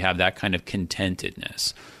because we have that kind of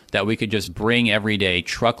contentedness, that we could just bring every day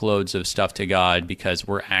truckloads of stuff to God because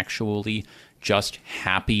we're actually just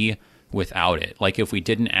happy without it? Like if we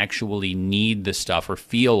didn't actually need the stuff or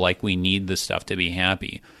feel like we need the stuff to be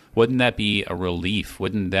happy, wouldn't that be a relief?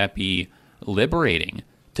 Wouldn't that be liberating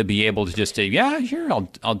to be able to just say, yeah, sure,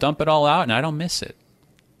 I'll dump it all out and I don't miss it?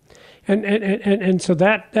 And so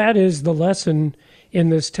that is the lesson in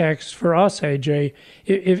this text for us, AJ.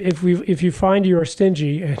 If you find you're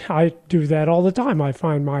stingy, and I do that all the time, I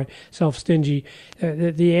find myself stingy.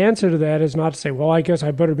 The answer to that is not to say, well, I guess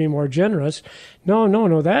I better be more generous.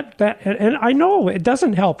 No. That and I know it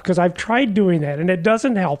doesn't help because I've tried doing that, and it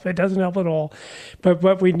doesn't help. It doesn't help at all. But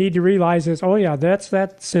what we need to realize is, oh yeah, that's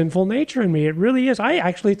that sinful nature in me. It really is. I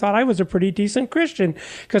actually thought I was a pretty decent Christian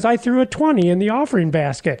because I threw a 20 in the offering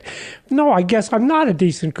basket. No, I guess I'm not a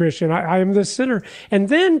decent Christian. I am the sinner. And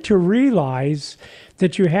then to realize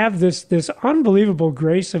that you have this unbelievable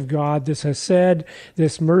grace of God, this hesed,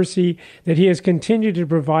 this mercy, that he has continued to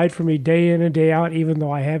provide for me day in and day out, even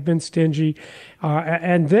though I have been stingy.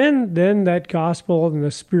 And then that gospel and the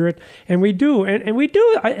Spirit, and we do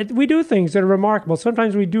things that are remarkable.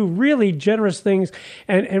 Sometimes we do really generous things,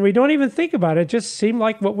 and we don't even think about it. It just seemed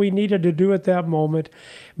like what we needed to do at that moment.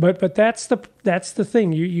 But that's the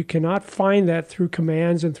thing. You cannot find that through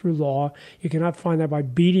commands and through law. You cannot find that by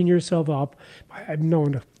beating yourself up.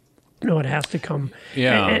 No, it has to come.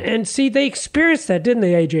 Yeah. And see, they experienced that, didn't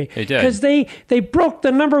they, AJ? They did. Because they broke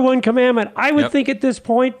the number one commandment. I would think at this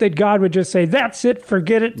point that God would just say, that's it,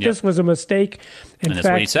 forget it, this was a mistake. And that's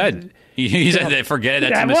what he said. He said, forget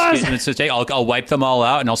it, that's a mistake. I'll wipe them all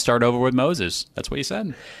out and I'll start over with Moses. That's what he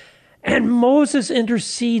said. And Moses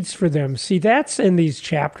intercedes for them. See, that's in these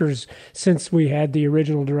chapters since we had the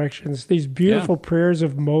original directions, these beautiful prayers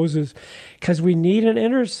of Moses, because we need an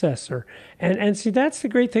intercessor. And see, that's the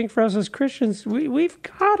great thing for us as Christians. We've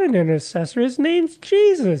got an intercessor. His name's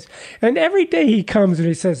Jesus. And every day he comes and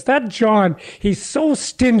he says, that John, he's so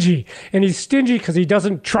stingy. And he's stingy because he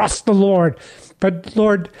doesn't trust the Lord. But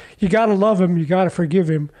Lord, you got to love him. You got to forgive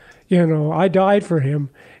him. I died for him.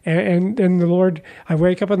 And the Lord, I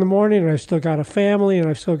wake up in the morning and I've still got a family and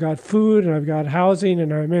I've still got food and I've got housing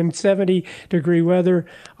and I'm in 70-degree weather.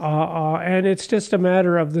 And it's just a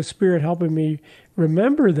matter of the Spirit helping me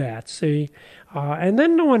remember that, see? And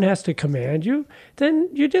then no one has to command you. Then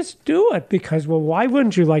you just do it because, well, why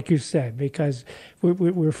wouldn't you, like you said? Because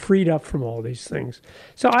we're freed up from all these things.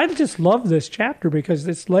 So I just love this chapter because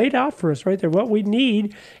it's laid out for us right there. What we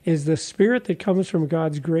need is the Spirit that comes from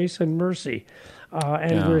God's grace and mercy.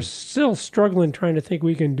 And we're still struggling trying to think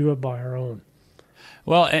we can do it by our own.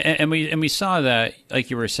 Well, and we saw that, like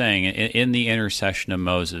you were saying, in the intercession of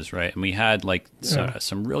Moses, right? And we had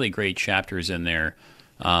some really great chapters in there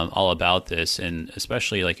all about this, and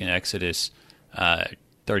especially like in Exodus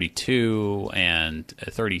 32 and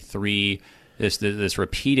 33, this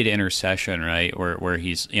repeated intercession, right? Where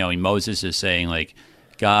he's, Moses is saying like,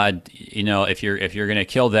 God, if you're going to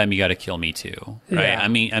kill them, you got to kill me too, right? Yeah. I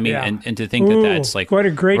mean, and to think that's like what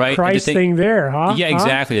a great Christ thing there, huh? Yeah,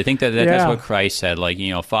 exactly. I think that's what Christ said. Like,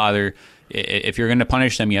 Father, if you're going to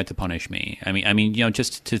punish them, you have to punish me. I mean,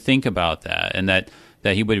 just to think about that, and that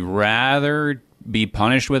He would rather be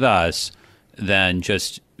punished with us than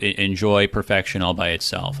just enjoy perfection all by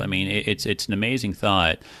itself. I mean, it's an amazing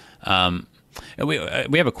thought. We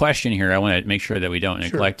have a question here. I want to make sure that we don't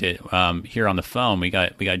neglect it. Here on the phone, we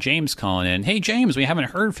got James calling in. Hey, James, we haven't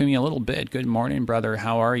heard from you in a little bit. Good morning, brother.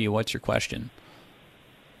 How are you? What's your question?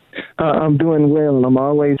 I'm doing well. I'm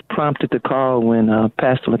always prompted to call when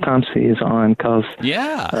Pastor Letomsky is on because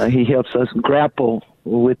he helps us grapple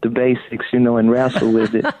with the basics, and wrestle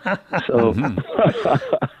with it. So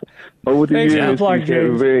over the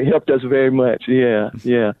years, he helped us very much. Yeah.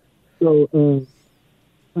 So.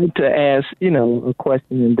 I'd like to ask, a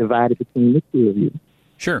question and divide it between the two of you.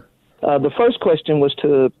 Sure. The first question was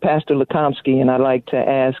to Pastor Letomsky, and I'd like to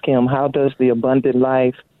ask him, how does the abundant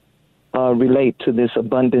life relate to this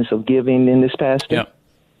abundance of giving in this passage?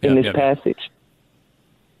 Passage.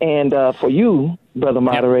 And for you, Brother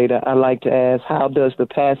Moderator, I'd like to ask, how does the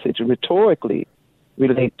passage rhetorically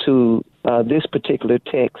relate to this particular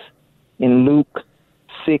text in Luke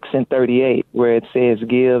 6:38, where it says,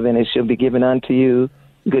 give and it shall be given unto you,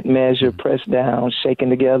 good measure, pressed down, shaken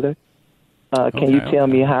together. Can you tell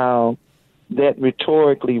me how that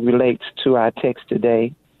rhetorically relates to our text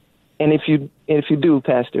today? And if you do,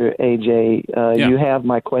 Pastor AJ, you have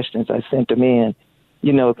my questions. I sent them in.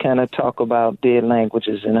 Kind of talk about dead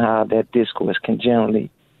languages and how that discourse can generally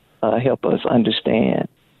help us understand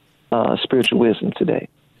spiritual wisdom today.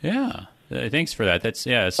 Yeah, thanks for that. That's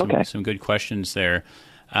some good questions there.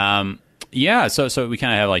 So we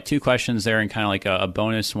kind of have like two questions there and kind of like a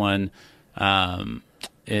bonus one. Guys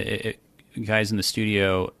in the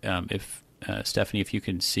studio, if Stephanie, if you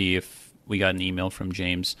can see if we got an email from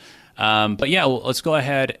James. Let's go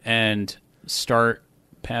ahead and start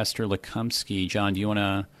Pastor Letomsky. John, do you want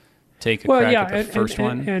to take a crack at the first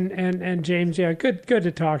one? And James, good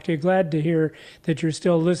to talk to you. Glad to hear that you're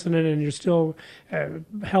still listening and you're still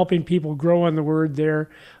helping people grow in the Word there.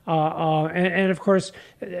 And of course,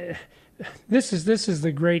 this is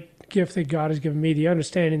the great gift that God has given me, the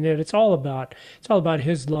understanding that it's all about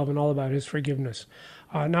His love and all about His forgiveness.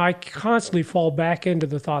 Now, I constantly fall back into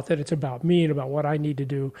the thought that it's about me and about what I need to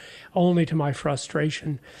do, only to my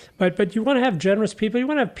frustration. But you want to have generous people. You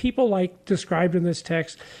want to have people like described in this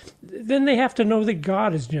text. Then they have to know that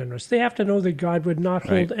God is generous. They have to know that God would not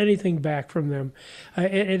hold anything back from them.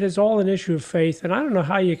 It is all an issue of faith. And I don't know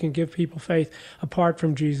how you can give people faith apart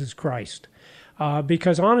from Jesus Christ.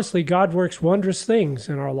 Because honestly, God works wondrous things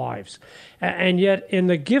in our lives. And yet, in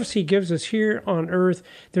the gifts He gives us here on earth,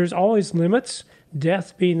 there's always limits,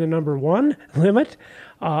 death being the number one limit.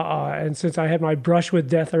 And since I had my brush with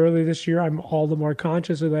death early this year, I'm all the more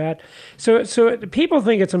conscious of that. So people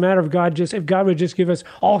think it's a matter of God if God would just give us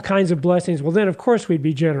all kinds of blessings, well, then of course we'd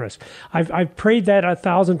be generous. I've prayed that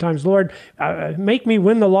 1,000 times, Lord, make me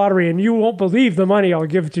win the lottery and you won't believe the money I'll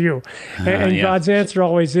give to you. And God's answer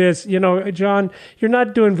always is, John, you're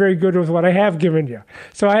not doing very good with what I have given you.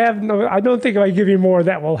 So I don't think if I give you more,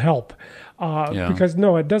 that will help. Because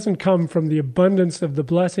no, it doesn't come from the abundance of the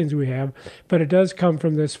blessings we have, but it does come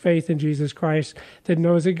from this faith in Jesus Christ that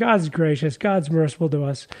knows that God's gracious, God's merciful to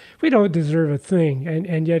us. We don't deserve a thing,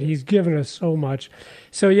 and yet He's given us so much.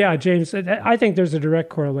 So yeah, James, I think there's a direct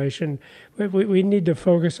correlation. We need to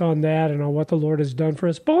focus on that and on what the Lord has done for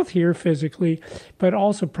us, both here physically, but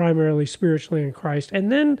also primarily spiritually in Christ.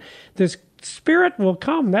 And then this Spirit will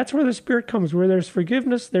come. That's where the Spirit comes. Where there's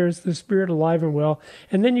forgiveness, there's the Spirit alive and well.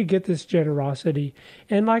 And then you get this generosity.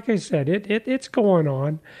 And like I said, it's going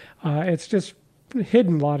on. It's just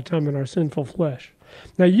hidden a lot of time in our sinful flesh.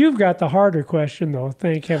 Now, you've got the harder question, though.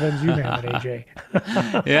 Thank heavens you have it,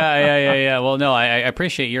 AJ. Yeah. Well, no, I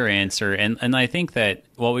appreciate your answer. And I think that,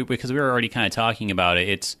 well, because we were already kind of talking about it,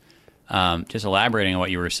 it's just elaborating on what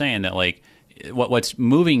you were saying, that like, what's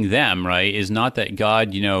moving them, right, is not that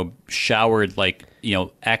God, showered like,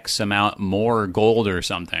 X amount more gold or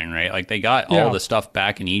something, right? Like they got all the stuff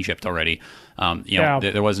back in Egypt already.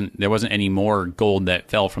 There wasn't any more gold that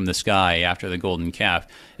fell from the sky after the golden calf.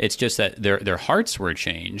 It's just that their hearts were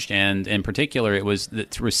changed, and in particular, it was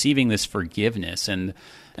receiving this forgiveness. And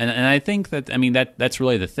I think that's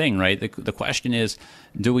really the thing, right? The question is,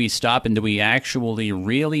 do we stop and do we actually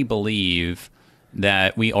really believe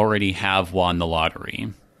that we already have won the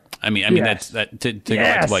lottery? Yes. That's to go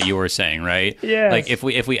back to what you were saying, right? Yes. Like if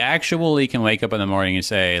we actually can wake up in the morning and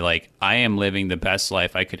say, like, I am living the best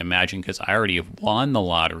life I could imagine because I already have won the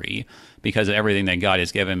lottery because of everything that God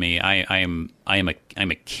has given me. I'm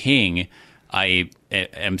a king. I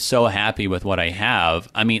am so happy with what I have.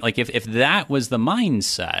 If that was the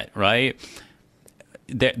mindset, right,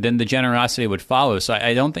 then the generosity would follow. So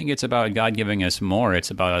I don't think it's about God giving us more.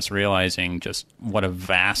 It's about us realizing just what a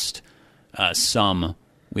vast sum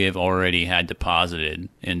we have already had deposited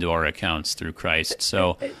into our accounts through Christ.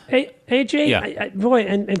 So, hey, AJ, boy,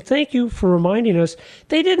 and thank you for reminding us,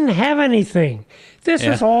 they didn't have anything. This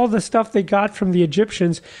is all the stuff they got from the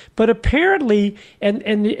Egyptians, but apparently, and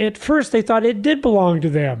at first they thought it did belong to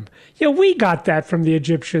them. We got that from the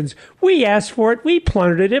Egyptians. We asked for it. We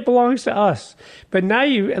plundered it. It belongs to us. But now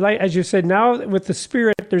as you said, now with the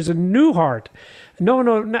Spirit, there's a new heart. No,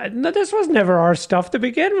 this was never our stuff to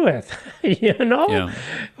begin with. Yeah.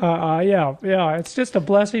 It's just a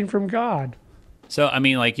blessing from God. So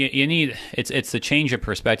you need it's the change of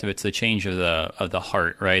perspective. It's the change of the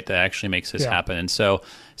heart, right? That actually makes this happen. And so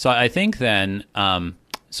I think then,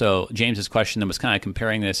 so James's question that was kind of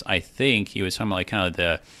comparing this. I think he was talking about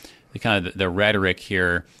the rhetoric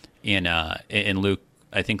here in Luke.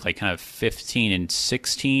 I think like kind of 15 and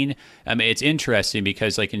 16. It's interesting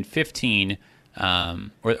because like in 15.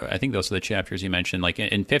 Or I think those are the chapters you mentioned. Like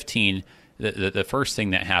in 15, the first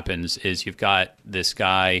thing that happens is you've got this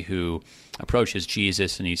guy who approaches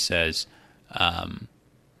Jesus and he says,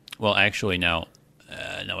 "Well, actually, no,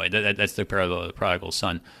 that's the parable of the prodigal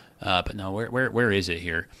son." But no, where is it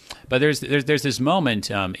here? But there's this moment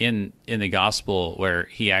in the gospel where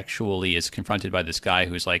he actually is confronted by this guy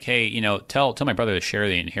who's like, "Hey, tell my brother to share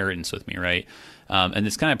the inheritance with me," right? And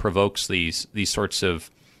this kind of provokes these sorts of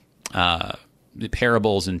the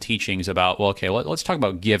parables and teachings about, let's talk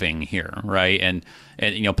about giving here, right? And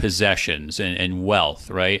possessions and wealth,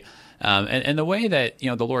 right? And the way that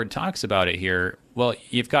the Lord talks about it here, well,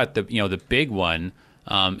 you've got the big one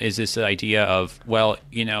is this idea of,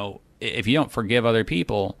 if you don't forgive other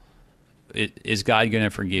people, is God going to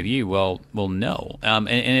forgive you? Well, no. And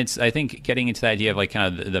it's, I think, getting into the idea of like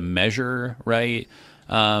kind of the measure, right?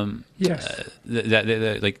 Yes.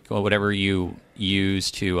 Whatever you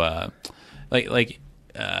use to.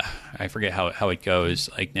 I forget how it goes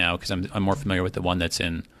like now because I'm more familiar with the one that's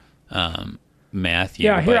in Matthew.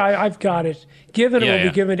 Yeah, here I've got it. Given it will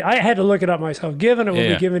be given. I had to look it up myself. Given it will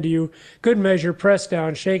be given to you. Good measure, pressed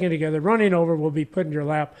down, shaken together, running over will be put in your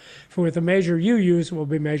lap. For with the measure you use, it will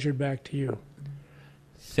be measured back to you.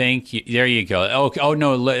 Thank you. There you go. Oh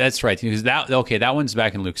no, that's right. Because that one's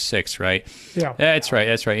back in Luke 6, right? Yeah, that's right.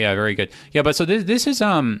 Yeah, very good. Yeah, but so this is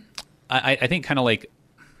I think kind of like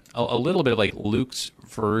a little bit of like Luke's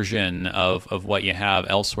version of what you have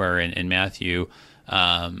elsewhere in Matthew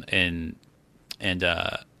and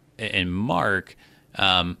Mark,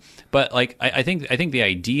 but like I think the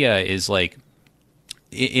idea is like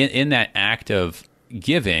in that act of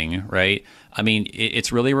giving, right?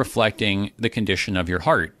 It's really reflecting the condition of your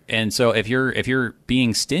heart, and so if you're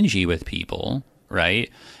being stingy with people,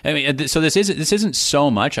 right? So this isn't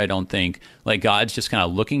so much. I don't think like God's just kind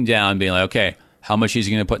of looking down, being like, okay, how much is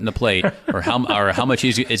he going to put in the plate, or how much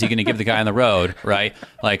is he going to give the guy on the road, right?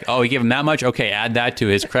 Like, oh, he gave him that much, okay, add that to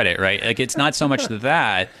his credit, right? Like, it's not so much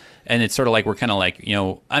that, And it's sort of like we're kind of like,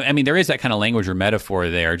 I mean, there is that kind of language or metaphor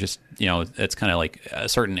there, just, that's kind of like a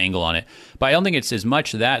certain angle on it. But I don't think it's as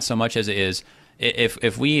much that so much as it is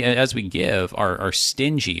if we, as we give, are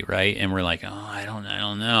stingy, right? And we're like, I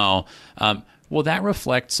don't know. Well, that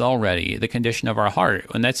reflects already the condition of our heart.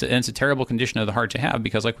 And it's a terrible condition of the heart to have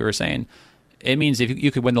because, like we were saying, it means if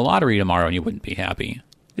you could win the lottery tomorrow and you wouldn't be happy.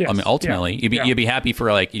 Yes. I mean, ultimately, you'd be happy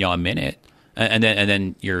for like, a minute. And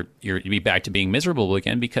then you'd be back to being miserable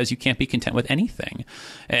again because you can't be content with anything.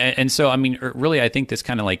 And so, I mean, really, I think this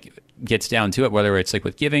kind of like gets down to it, whether it's like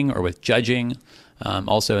with giving or with judging,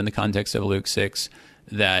 also in the context of Luke 6,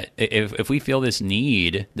 that if we feel this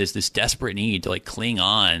need, this desperate need to like cling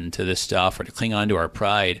on to this stuff or to cling on to our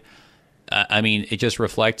pride, I mean, it just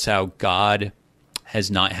reflects how God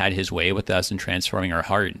has not had his way with us in transforming our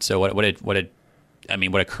heart. So what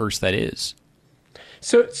a curse that is.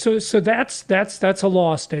 So that's a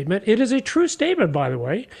law statement. It is a true statement, by the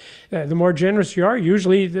way. The more generous you are,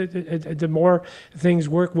 usually the more things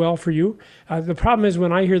work well for you. The problem is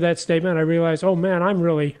when I hear that statement, I realize, oh man, I'm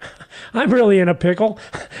really in a pickle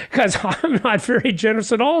because I'm not very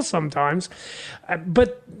generous at all sometimes.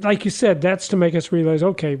 But like you said, that's to make us realize,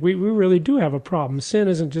 okay, we really do have a problem. Sin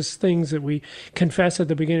isn't just things that we confess at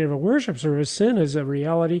the beginning of a worship service. Sin is a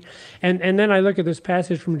reality. And then I look at this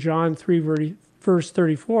passage from John 3, verse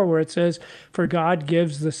 34, where it says, for God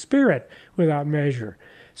gives the Spirit without measure.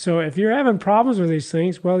 So if you're having problems with these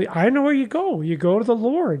things, well, I know where you go. You go to the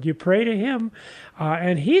Lord. You pray to him.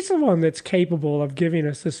 And he's the one that's capable of giving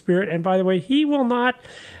us the Spirit. And by the way, he will not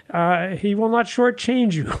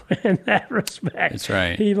shortchange you in that respect. That's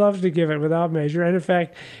right. He loves to give it without measure. And in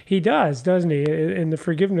fact, he does, doesn't he? In the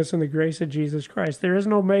forgiveness and the grace of Jesus Christ. There is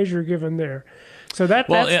no measure given there. So that's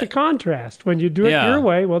the contrast. When you do it your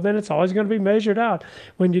way, well, then it's always going to be measured out.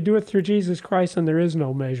 When you do it through Jesus Christ, then there is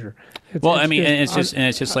no measure.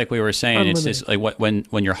 It's just like we were saying. Unlimited. It's just like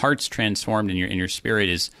when your heart's transformed and your spirit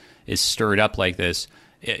is stirred up like this,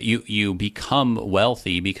 you become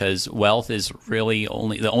wealthy because wealth is really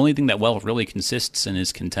the only thing that wealth really consists in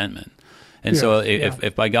is contentment. And so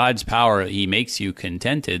if by God's power he makes you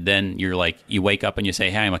contented, then you're like, you wake up and you say,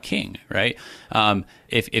 hey, I'm a king, right?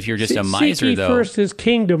 If you're just a miser, seek though. first his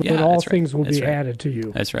kingdom, and all things will be added to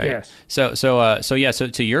you. That's right. Yes. So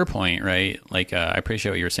to your point, right? Like, I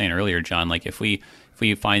appreciate what you were saying earlier, John. Like, if we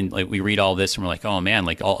find, like, we read all this and we're like, oh man,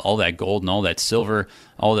 like all that gold and all that silver,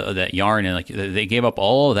 all that yarn, and like they gave up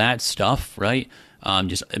all of that stuff, right?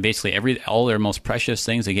 Just basically all their most precious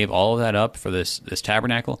things, they gave all of that up for this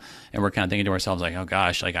tabernacle, and we're kind of thinking to ourselves like, oh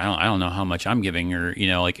gosh, like I don't know how much I'm giving, or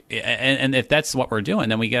like, and if that's what we're doing,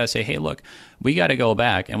 then we got to say, hey, look, we got to go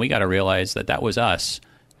back and we got to realize that was us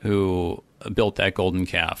who built that golden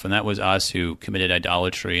calf, and that was us who committed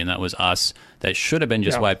idolatry, and that was us that should have been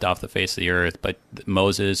just wiped off the face of the earth, but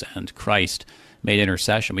Moses and Christ made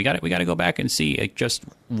intercession. We got to go back and see just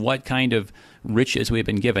what kind of riches we've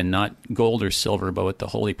been given, not gold or silver, but with the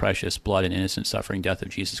holy, precious blood and innocent suffering death of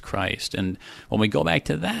Jesus Christ. And when we go back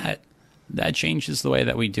to that changes the way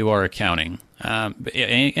that we do our accounting.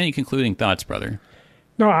 Any concluding thoughts, brother?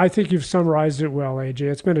 No, I think you've summarized it well, AJ.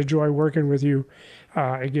 It's been a joy working with you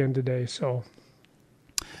again today. So,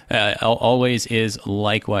 always is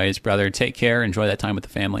likewise, brother. Take care. Enjoy that time with the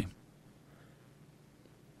family.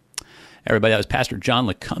 Everybody, that was Pastor John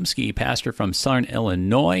Lekumsky, pastor from Southern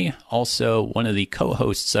Illinois, also one of the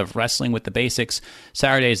co-hosts of Wrestling with the Basics,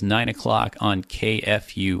 Saturdays, 9 o'clock on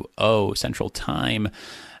KFUO Central Time.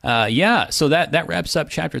 So that wraps up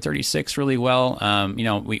chapter 36 really well.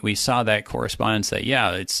 We saw that correspondence that,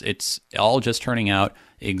 it's all just turning out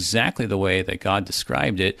exactly the way that God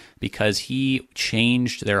described it because he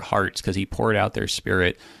changed their hearts, because he poured out their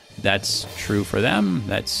Spirit. That's true for them.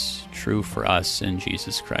 That's true for us in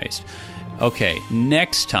Jesus Christ. Okay,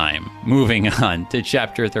 next time, moving on to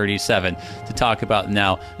chapter 37 to talk about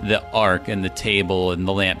now the ark and the table and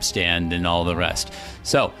the lampstand and all the rest.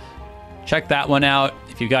 So check that one out.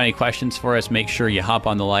 If you've got any questions for us, make sure you hop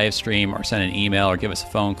on the live stream or send an email or give us a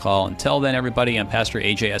phone call. Until then, everybody, I'm Pastor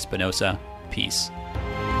AJ Espinosa. Peace.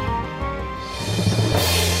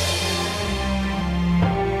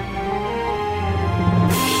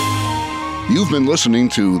 You've been listening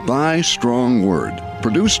to Thy Strong Word,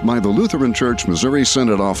 produced by the Lutheran Church Missouri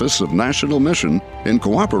Synod Office of National Mission in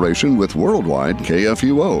cooperation with Worldwide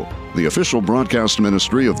KFUO, the official broadcast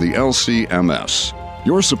ministry of the LCMS.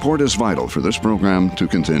 Your support is vital for this program to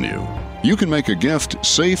continue. You can make a gift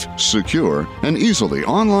safe, secure, and easily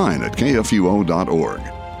online at kfuo.org.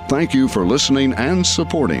 Thank you for listening and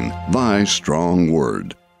supporting Thy Strong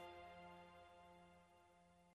Word.